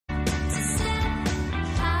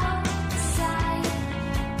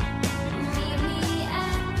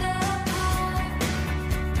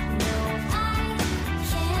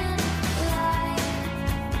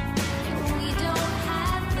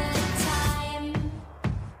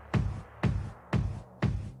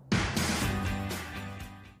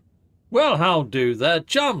Well, how do there,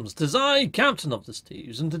 chums? 'Tis I, Captain of the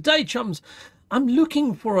Steves, and today, chums, I'm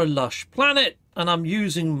looking for a lush planet, and I'm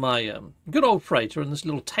using my good old freighter and this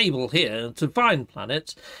little table here to find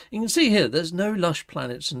planets. You can see here, there's no lush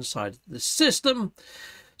planets inside this system.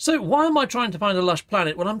 So why am I trying to find a lush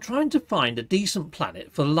planet? Well, I'm trying to find a decent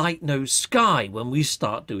planet for Light No Sky when we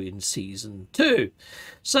start doing Season 2.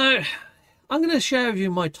 So I'm going to share with you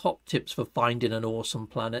my top tips for finding an awesome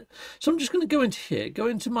planet. So I'm just going to go into here, go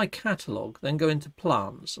into my catalogue, then go into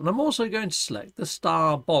plants. And I'm also going to select the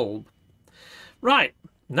star bulb. Right,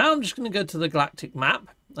 now I'm just going to go to the galactic map,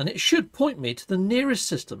 and it should point me to the nearest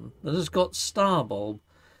system that has got star bulb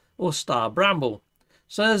or star bramble.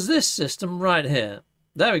 So there's this system right here.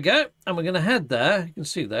 There we go, and we're going to head there. You can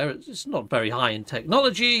see there, it's not very high in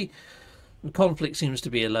technology. The conflict seems to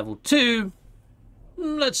be a level 2.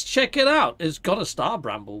 Let's check it out. It's got a star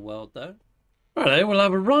bramble world though. Right, well,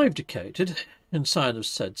 I've arrived decoded inside of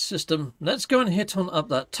said system. Let's go and hit on up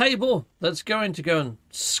that table. Let's go and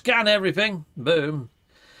scan everything. Boom.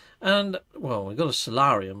 And, well, we've got a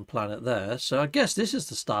Solarium planet there. So I guess this is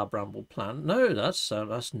the star bramble planet. No,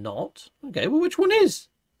 that's not. Okay, well, which one is?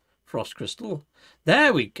 Frost crystal.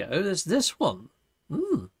 There we go. There's this one.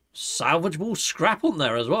 Salvageable scrap on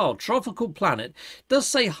there as well. Tropical planet. It does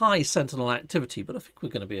say high sentinel activity, but I think we're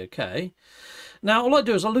going to be okay. Now, all I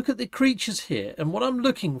do is I look at the creatures here, and what I'm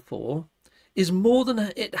looking for is more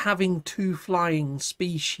than it having 2 flying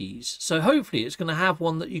species. So hopefully it's going to have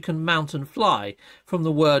one that you can mount and fly from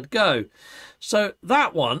the word go. So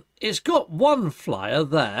that one, it's got 1 flyer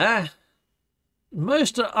there.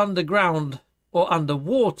 Most are underground or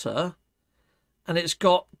underwater. And it's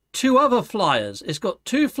got 2 other flyers. It's got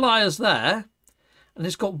 2 flyers there. And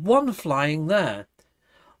it's got 1 flying there.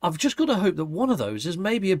 I've just got to hope that one of those is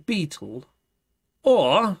maybe a beetle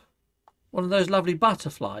or one of those lovely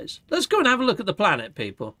butterflies. Let's go and have a look at the planet,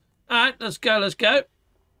 people. All right, let's go.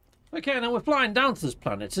 Okay, now we're flying down to this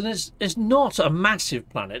planet, and it's not a massive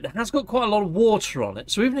planet. It has got quite a lot of water on it,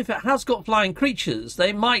 so even if it has got flying creatures,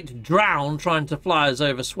 they might drown trying to fly us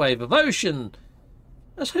over a swathe of ocean.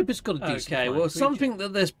 Let's hope it's got a decent Okay, well, something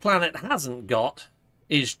that this planet hasn't got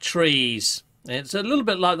is trees. It's a little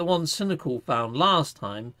bit like the one Cynical found last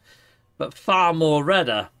time, but far more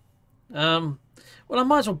redder. Well, I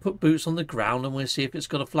might as well put boots on the ground and we'll see if it's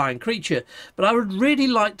got a flying creature. But I would really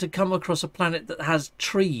like to come across a planet that has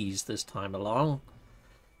trees this time along.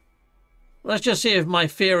 Let's just see if my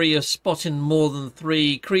theory of spotting more than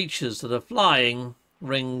 3 creatures that are flying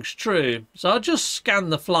rings true. So I'll just scan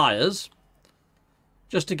the flyers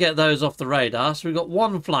just to get those off the radar. So we've got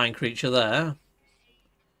 1 flying creature there.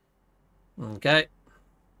 Okay.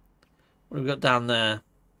 What have we got down there?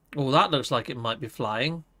 Oh, that looks like it might be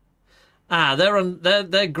flying. Ah,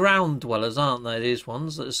 they're ground dwellers, aren't they, these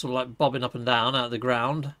ones? That are sort of like bobbing up and down out of the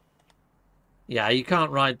ground. Yeah, you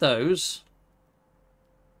can't ride those.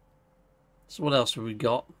 So what else have we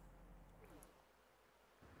got?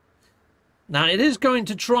 Now, it is going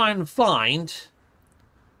to try and find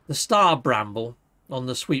the star bramble on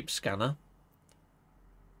the sweep scanner.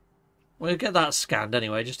 We'll get that scanned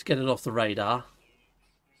anyway, just to get it off the radar.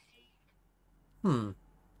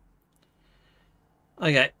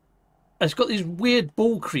 Okay. It's got these weird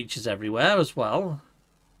ball creatures everywhere as well.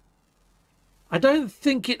 I don't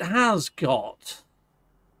think it has got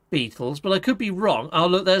beetles, but I could be wrong. Oh,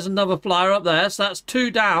 look, there's another flyer up there. So that's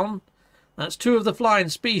 2 down. That's 2 of the flying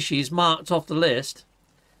species marked off the list.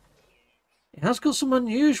 It has got some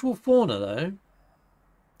unusual fauna, though.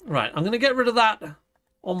 Right, I'm going to get rid of that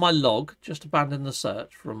on my log. Just abandon the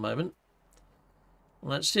search for a moment.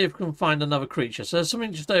 Let's see if we can find another creature. So there's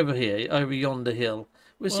something just over here, over yonder hill.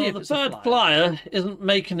 We'll see if the third flyer isn't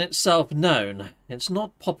making itself known. It's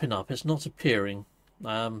not popping up. It's not appearing.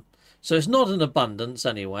 So it's not in abundance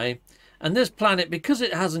anyway. And this planet, because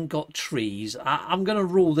it hasn't got trees, I'm going to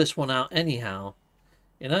rule this one out anyhow.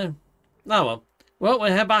 You know? Now, well,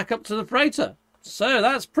 we'll head back up to the freighter. So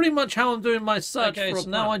that's pretty much how I'm doing my search for a planet.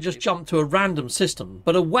 Now I just jumped to a random system,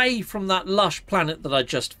 but away from that lush planet that I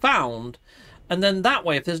just found. And then that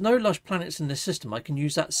way, if there's no lush planets in this system, I can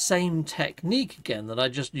use that same technique again that I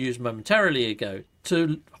just used momentarily ago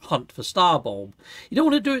to hunt for star bulb. You don't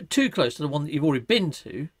want to do it too close to the one that you've already been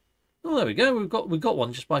to. Oh, there we go. We've got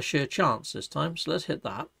one just by sheer chance this time. So let's hit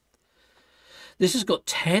that. This has got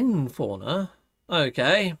 10 fauna.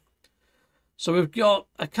 Okay. So we've got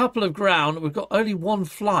a couple of ground. We've got only 1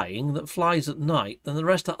 flying that flies at night. Then the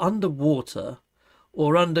rest are underwater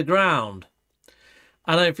or underground.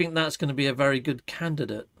 I don't think that's going to be a very good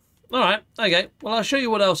candidate. All right, okay. Well, I'll show you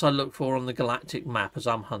what else I look for on the galactic map as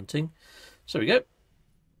I'm hunting. So we go.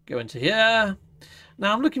 Go into here.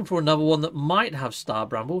 Now I'm looking for another one that might have star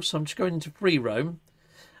bramble, so I'm just going into free roam.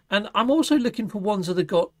 And I'm also looking for ones that have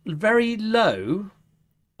got very low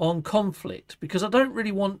on conflict, because I don't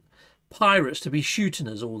really want pirates to be shooting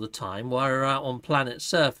us all the time while we're out on planet's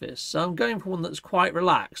surface. So I'm going for one that's quite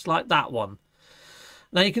relaxed, like that one.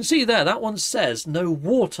 Now you can see there, that one says no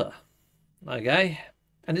water. Okay,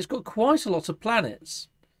 and it's got quite a lot of planets.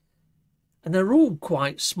 And they're all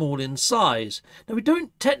quite small in size. Now we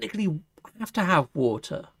don't technically have to have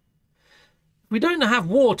water. If we don't have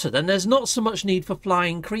water, then there's not so much need for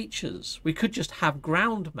flying creatures. We could just have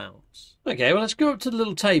ground mounts. Okay, well let's go up to the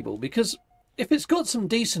little table, because if it's got some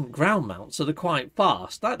decent ground mounts that are quite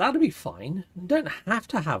fast, that'd be fine. You don't have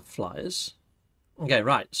to have flyers. Okay,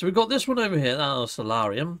 right, so we've got this one over here, that's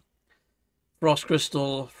Solarium. Frost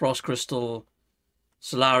Crystal,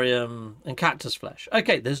 Solarium, and Cactus Flesh.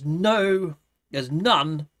 Okay, there's none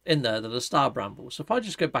in there that are star bramble. So if I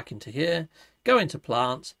just go back into here, go into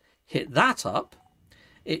plants, hit that up,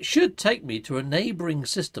 it should take me to a neighbouring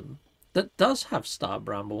system that does have star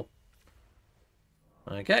bramble.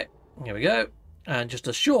 Okay, here we go. And just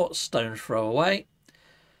a short stone throw away.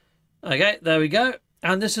 Okay, there we go.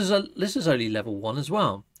 And this is only level 1 as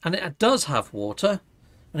well. And it does have water.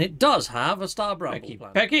 And it does have a star bramble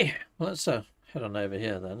plant. Pecky. Well, let's head on over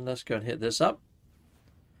here then. Let's go and hit this up.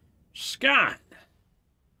 Scan.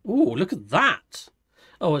 Ooh, look at that.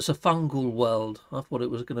 Oh, it's a fungal world. I thought it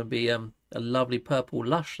was going to be a lovely purple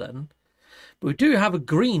lush then. But we do have a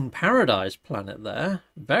green paradise planet there.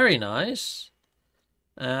 Very nice.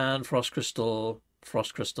 And frost crystal,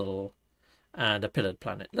 and a pillared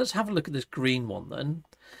planet. Let's have a look at this green one then.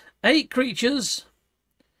 8 creatures.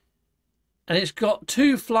 And it's got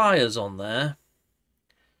 2 flyers on there.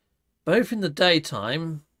 Both in the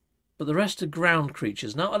daytime. But the rest are ground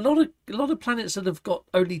creatures. Now, a lot of planets that have got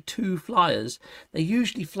only 2 flyers, they're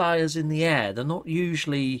usually flyers in the air. They're not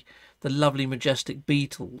usually the lovely, majestic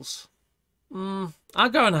beetles. I'll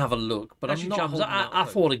go and have a look, but I'm not. I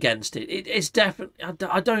fought against it. It's definitely.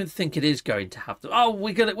 I don't think it is going to have to. Oh,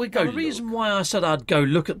 we go. The reason why I said I'd go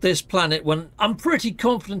look at this planet when I'm pretty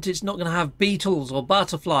confident it's not going to have beetles or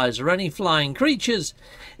butterflies or any flying creatures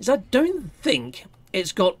is I don't think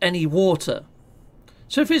it's got any water.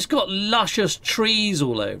 So if it's got luscious trees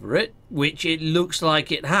all over it, which it looks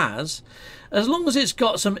like it has, as long as it's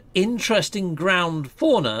got some interesting ground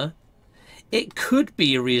fauna, it could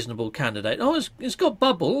be a reasonable candidate. Oh, it's got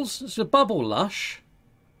bubbles. It's a bubble lush.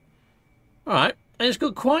 All right. And it's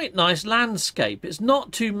got quite nice landscape. It's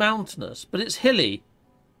not too mountainous, but it's hilly.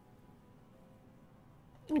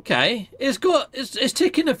 Okay. It's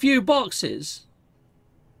ticking a few boxes.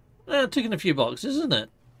 Ticking a few boxes, isn't it?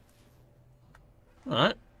 All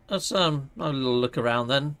right. Let's have a little look around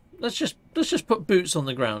then. Let's just put boots on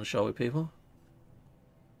the ground, shall we, people?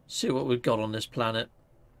 See what we've got on this planet.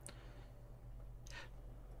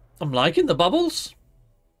 I'm liking the bubbles.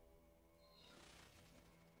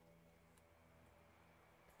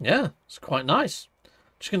 Yeah, it's quite nice.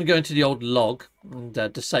 Just going to go into the old log and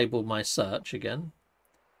disable my search again.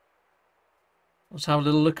 Let's have a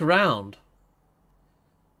little look around.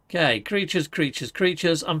 Okay,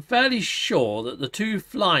 creatures. I'm fairly sure that the 2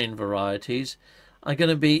 flying varieties are going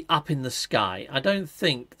to be up in the sky. I don't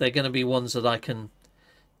think they're going to be ones that I can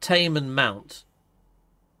tame and mount.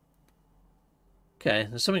 Okay,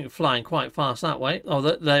 there's something flying quite fast that way. Oh,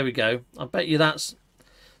 there we go. I bet you that's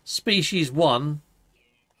species 1.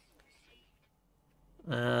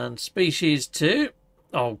 And species 2.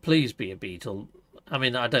 Oh, please be a beetle. I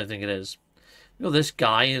mean, I don't think it is. You've got this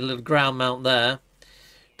guy, a little ground mount there.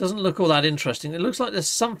 Doesn't look all that interesting. It looks like there's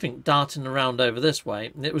something darting around over this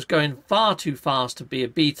way. And it was going far too fast to be a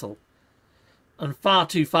beetle. And far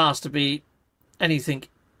too fast to be anything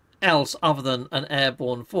else other than an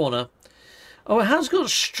airborne fauna. Oh, it has got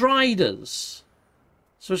striders.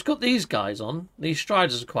 So it's got these guys on. These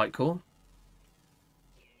striders are quite cool.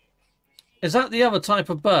 Is that the other type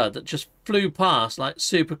of bird that just flew past like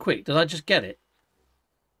super quick? Did I just get it?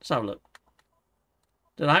 Let's have a look.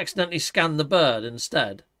 Did I accidentally scan the bird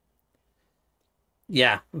instead?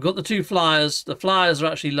 Yeah, we've got the 2 flyers. The flyers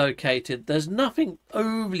are actually located. There's nothing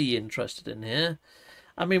overly interested in here.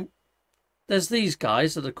 I mean, there's these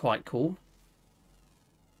guys that are quite cool.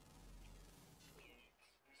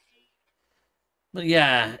 But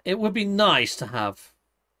yeah, it would be nice to have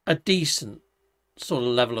a decent sort of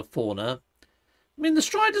level of fauna. I mean, the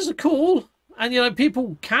striders are cool. And, you know,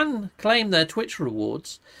 people can claim their Twitch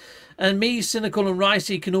rewards. And me, Cynical and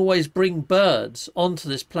Ricey can always bring birds onto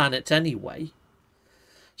this planet anyway.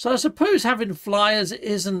 So I suppose having flyers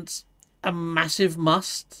isn't a massive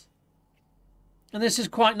must. And this is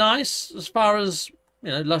quite nice as far as,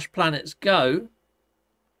 you know, lush planets go.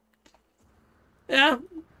 Yeah,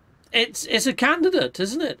 it's a candidate,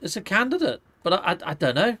 isn't it? It's a candidate. But I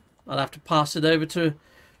don't know. I'll have to pass it over to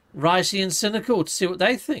Ricey and Cynical to see what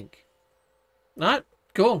they think. Right,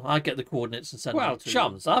 cool. I'll get the coordinates and send them to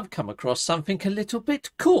chums, I've come across something a little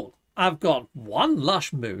bit cool. I've got one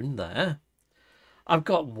lush moon there. I've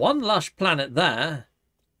got one lush planet there.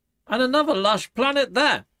 And another lush planet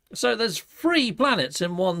there. So there's 3 planets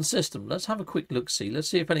in one system. Let's have a quick look-see. Let's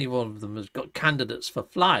see if any one of them has got candidates for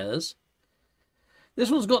flyers. This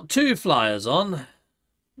one's got 2 flyers on.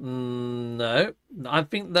 No. I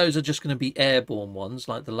think those are just going to be airborne ones,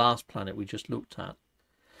 like the last planet we just looked at.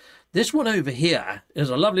 This one over here is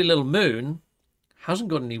a lovely little moon. Hasn't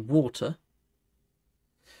got any water.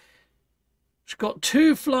 It's got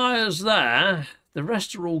 2 flyers there. The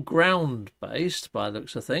rest are all ground-based by the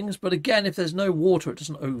looks of things. But again, if there's no water, it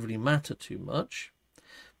doesn't overly matter too much.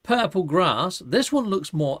 Purple grass. This one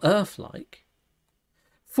looks more Earth-like.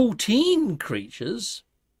 14 creatures.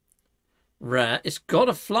 Rare. It's got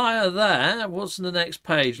a flyer there. What's the next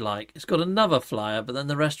page like? It's got another flyer, but then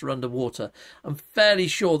the rest are underwater. I'm fairly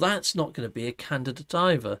sure that's not going to be a candidate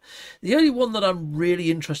either. The only one that I'm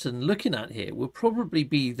really interested in looking at here will probably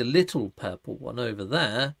be the little purple one over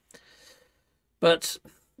there. But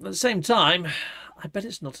at the same time, I bet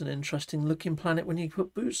it's not an interesting looking planet when you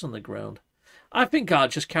put boots on the ground. I think I'll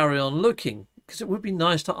just carry on looking, because it would be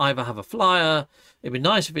nice to either have a flyer, it'd be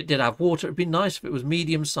nice if it did have water, it'd be nice if it was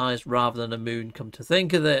medium-sized rather than a moon, come to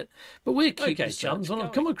think of it. But we're keeping chums. Well,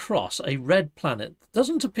 I've come across a red planet that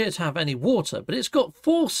doesn't appear to have any water, but it's got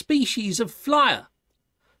 4 species of flyer.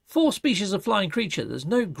 4 species of flying creature. There's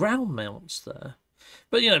no ground mounts there.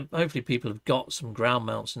 But, you know, hopefully people have got some ground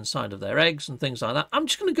mounts inside of their eggs and things like that. I'm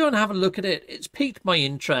just going to go and have a look at it. It's piqued my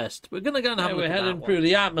interest. We're going to go and have a look at that. We're heading through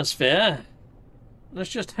the atmosphere. Let's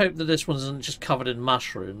just hope that this one isn't just covered in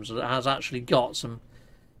mushrooms. That it has actually got some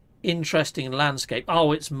interesting landscape.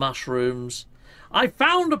 Oh, it's mushrooms. I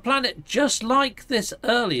found a planet just like this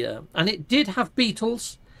earlier. And it did have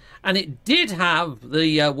beetles. And it did have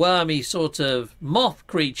the wormy sort of moth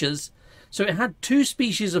creatures. So it had 2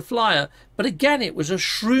 species of flyer, but again, it was a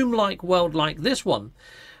shroom-like world like this one.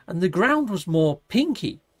 And the ground was more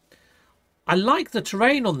pinky. I like the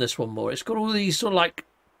terrain on this one more. It's got all these sort of like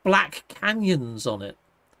black canyons on it.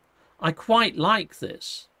 I quite like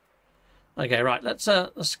this. Okay, right, let's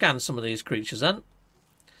scan some of these creatures then.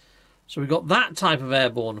 So we've got that type of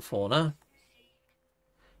airborne fauna.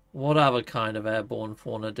 What other kind of airborne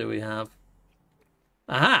fauna do we have?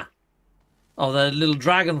 Aha! Oh, they're little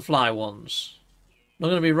dragonfly ones. Not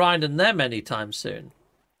going to be riding them anytime soon.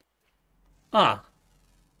 Ah.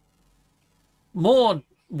 More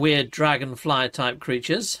weird dragonfly type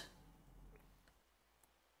creatures.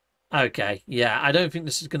 Okay, yeah, I don't think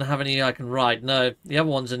this is going to have any I can ride. No, the other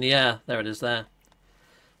one's in the air. There it is there.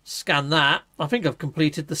 Scan that. I think I've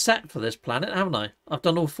completed the set for this planet, haven't I? I've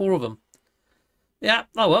done all 4 of them. Yeah,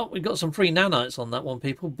 oh well, we've got some free nanites on that one,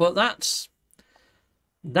 people. But that's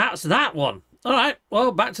that one. All right,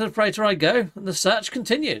 well, back to the freighter I go, and the search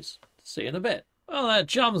continues. See you in a bit. Well, there,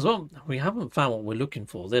 chums. Well, we haven't found what we're looking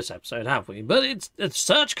for this episode, have we? But it's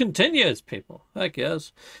search continues, people. Heck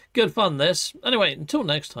yes. Good fun, this. Anyway, until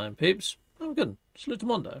next time, peeps, have a good one.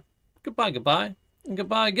 Salutamondo. Goodbye, goodbye, and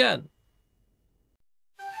goodbye again.